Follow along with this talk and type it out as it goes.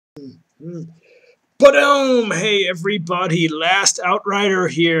Ba-dum! Hey everybody, Last Outrider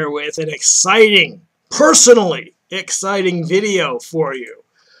here with an exciting, personally exciting video for you.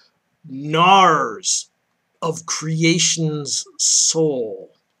 Gnars of creation's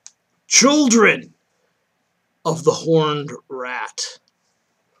soul. Children of the horned rat.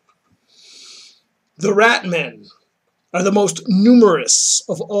 The Ratmen are the most numerous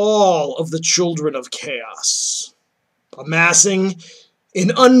of all of the children of chaos, amassing in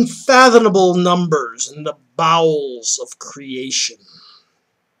unfathomable numbers in the bowels of creation.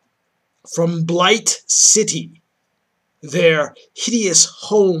 From Blight City, their hideous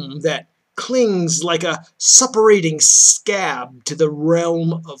home that clings like a suppurating scab to the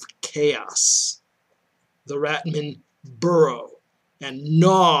realm of chaos, the Ratmen burrow and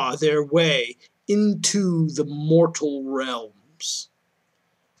gnaw their way into the mortal realms.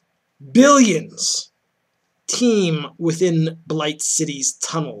 Billions teem within Blight City's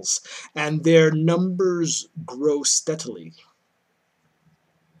tunnels, and their numbers grow steadily.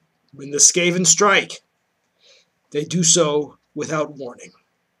 When the skaven strike, they do so without warning.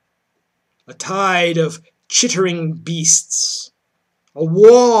 A tide of chittering beasts, a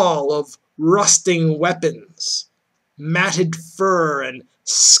wall of rusting weapons, matted fur and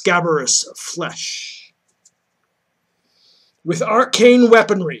scabrous flesh. With arcane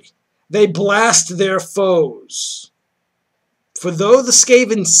weaponry, they blast their foes. For though the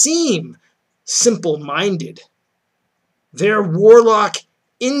skaven seem simple-minded, their warlock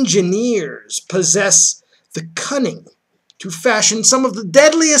engineers possess the cunning to fashion some of the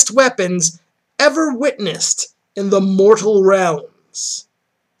deadliest weapons ever witnessed in the mortal realms.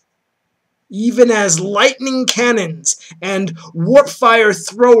 Even as lightning cannons and warp-fire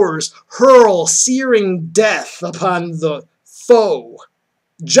throwers hurl searing death upon the foe,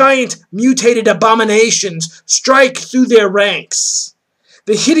 giant mutated abominations strike through their ranks,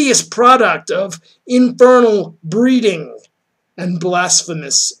 the hideous product of infernal breeding and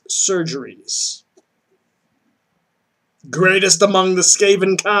blasphemous surgeries. Greatest among the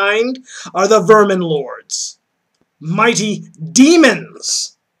skaven kind are the vermin lords, mighty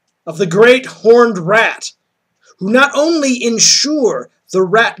demons of the great horned rat, who not only ensure the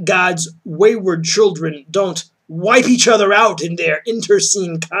rat god's wayward children don't wipe each other out in their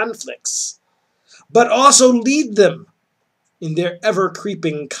interscene conflicts, but also lead them in their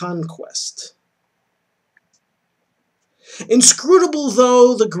ever-creeping conquest. Inscrutable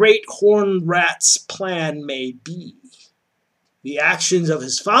though the great horned rat's plan may be, the actions of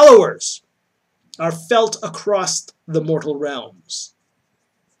his followers are felt across the mortal realms.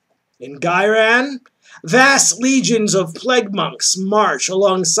 In Gyran, vast legions of plague monks march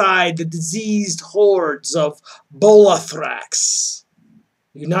alongside the diseased hordes of Bolathrax,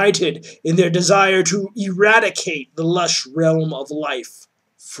 united in their desire to eradicate the lush realm of life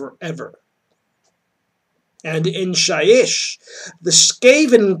forever. And in Shyish, the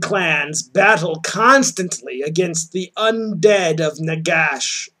Skaven clans battle constantly against the undead of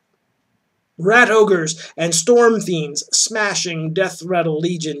Nagash, rat ogres and storm fiends smashing death-rattle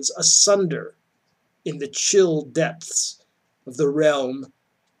legions asunder in the chill depths of the realm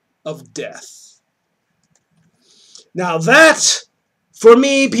of death. Now that, for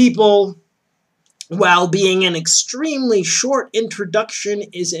me, people, while being an extremely short introduction,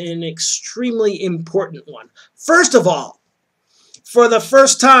 is an extremely important one. First of all, for the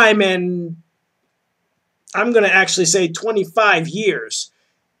first time in, I'm going to actually say 25 years,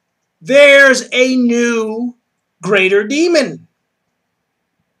 there's a new greater demon.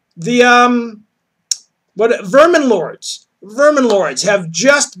 The, Vermin Lords. Vermin Lords have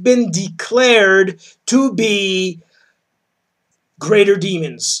just been declared to be greater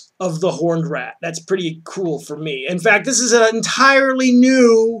demons of the Horned Rat. That's pretty cool for me. In fact, this is an entirely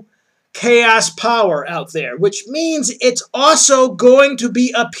new chaos power out there, which means it's also going to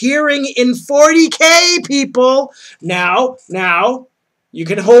be appearing in 40K, people. Now, you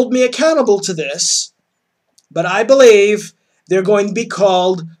can hold me accountable to this, but I believe they're going to be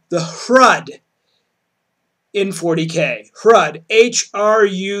called the HRUD in 40K. HRUD,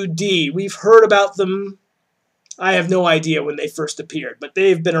 H-R-U-D. We've heard about them. I have no idea when they first appeared, but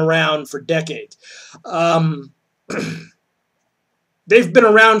they've been around for decades. They've been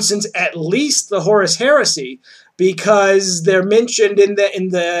around since at least the Horus Heresy, because they're mentioned in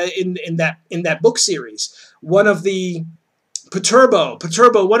that book series. One of the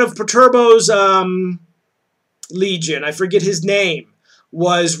one of Paturbo's legion, I forget his name,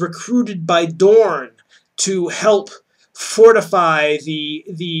 was recruited by Dorn to help fortify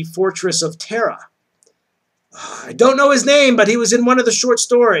the fortress of Terra. I don't know his name, but he was in one of the short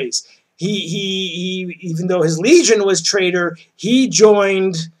stories. He even though his legion was traitor, he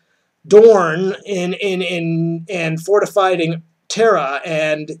joined Dorn and fortified in Terra,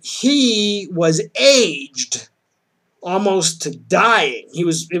 and he was aged almost to dying. It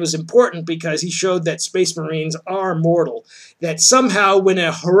was important because he showed that Space Marines are mortal. That somehow when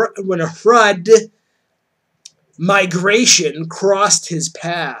a HRUD migration crossed his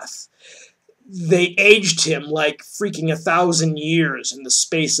path, they aged him like freaking 1,000 years in the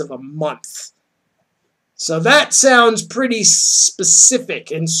space of a month. So that sounds pretty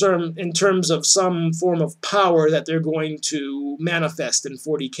specific in terms of some form of power that they're going to manifest in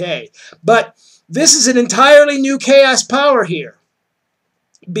 40K. But this is an entirely new chaos power here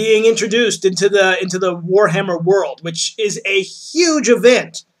being introduced into the Warhammer world, which is a huge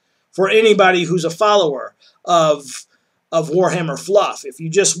event for anybody who's a follower of Warhammer fluff. If you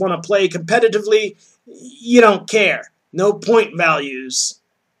just want to play competitively, you don't care. No point values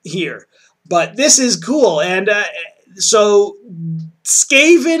here. But this is cool. And so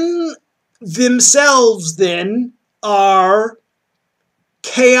Skaven themselves then are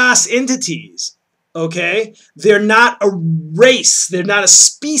chaos entities. Okay? They're not a race. They're not a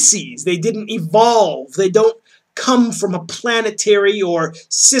species. They didn't evolve. They don't come from a planetary or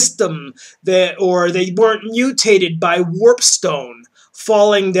system, or they weren't mutated by warpstone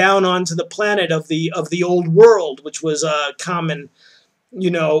falling down onto the planet of the old world, which was a common,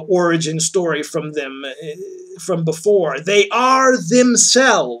 origin story from them from before. They are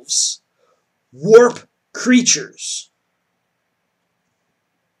themselves warp creatures.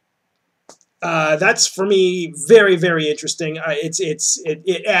 That's for me very, very interesting.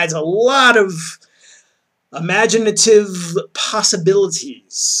 It adds a lot of imaginative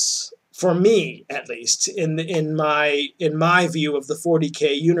possibilities for me, at least, in my view of the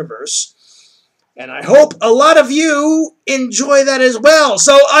 40K universe. And I hope a lot of you enjoy that as well.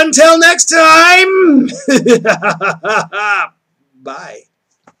 So until next time, bye.